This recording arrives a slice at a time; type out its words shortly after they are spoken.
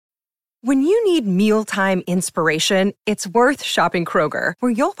When you need mealtime inspiration, it's worth shopping Kroger,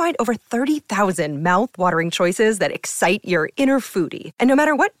 where you'll find over 30,000 mouth-watering choices that excite your inner foodie. And no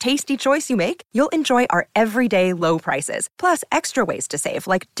matter what tasty choice you make, you'll enjoy our everyday low prices, plus extra ways to save,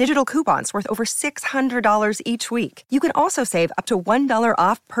 like digital coupons worth over $600 each week. You can also save up to $1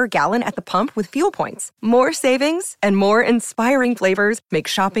 off per gallon at the pump with fuel points. More savings and more inspiring flavors make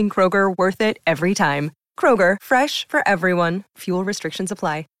shopping Kroger worth it every time. Kroger, fresh for everyone. Fuel restrictions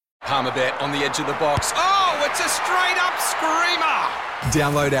apply. Palmerbet on the edge of the box. Oh, it's a straight-up screamer!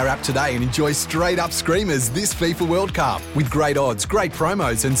 Download our app today and enjoy straight-up screamers this FIFA World Cup with great odds, great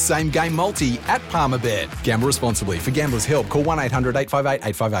promos and same-game multi at Palmerbet. Gamble responsibly. For Gamblers' Help, call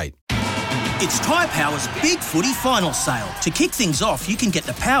 1-800-858-858. It's Tyre Power's Big Footy Final Sale. To kick things off, you can get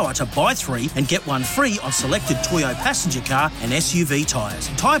the power to buy 3 and get 1 free on selected Toyo passenger car and SUV tyres.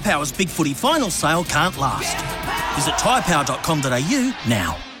 Tyre Power's Big Footy Final Sale can't last. Visit tyrepower.com.au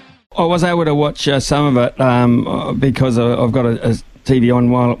now. I was able to watch some of it because I've got a TV on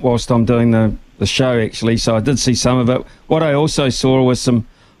whilst I'm doing the show, actually, so I did see some of it. What I also saw was some,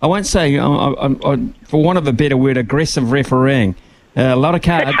 I won't say, for want of a better word, aggressive refereeing. A lot of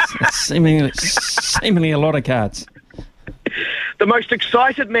cards, seemingly a lot of cards. The most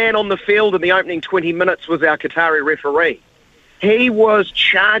excited man on the field in the opening 20 minutes was our Qatari referee. He was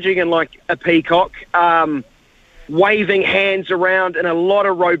charging in like a peacock, waving hands around in a lot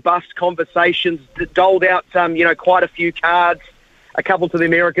of robust conversations, doled out quite a few cards, a couple to the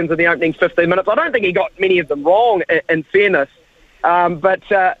Americans in the opening 15 minutes. I don't think he got many of them wrong, in fairness, but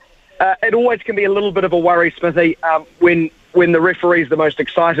it always can be a little bit of a worry, Smithy, when the referee's the most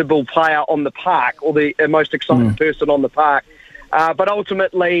excitable player on the park or the most excited person on the park. But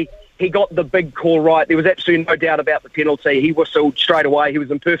ultimately, he got the big call right. There was absolutely no doubt about the penalty. He whistled straight away. He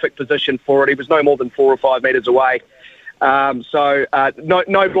was in perfect position for it. He was no more than 4 or 5 metres away. So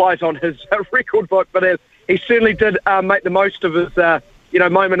no blight on his record book, but he certainly did make the most of his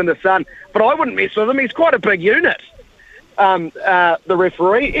moment in the sun. But I wouldn't mess with him. He's quite a big unit, the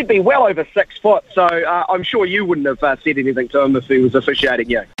referee. He'd be well over 6 foot, so I'm sure you wouldn't have said anything to him if he was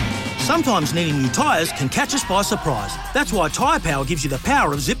officiating you. Sometimes needing new tyres can catch us by surprise. That's why Tyre Power gives you the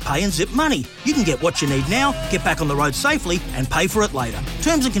power of Zip Pay and Zip Money. You can get what you need now, get back on the road safely and pay for it later.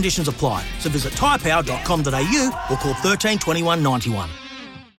 Terms and conditions apply. So visit tyrepower.com.au or call 13 21 91.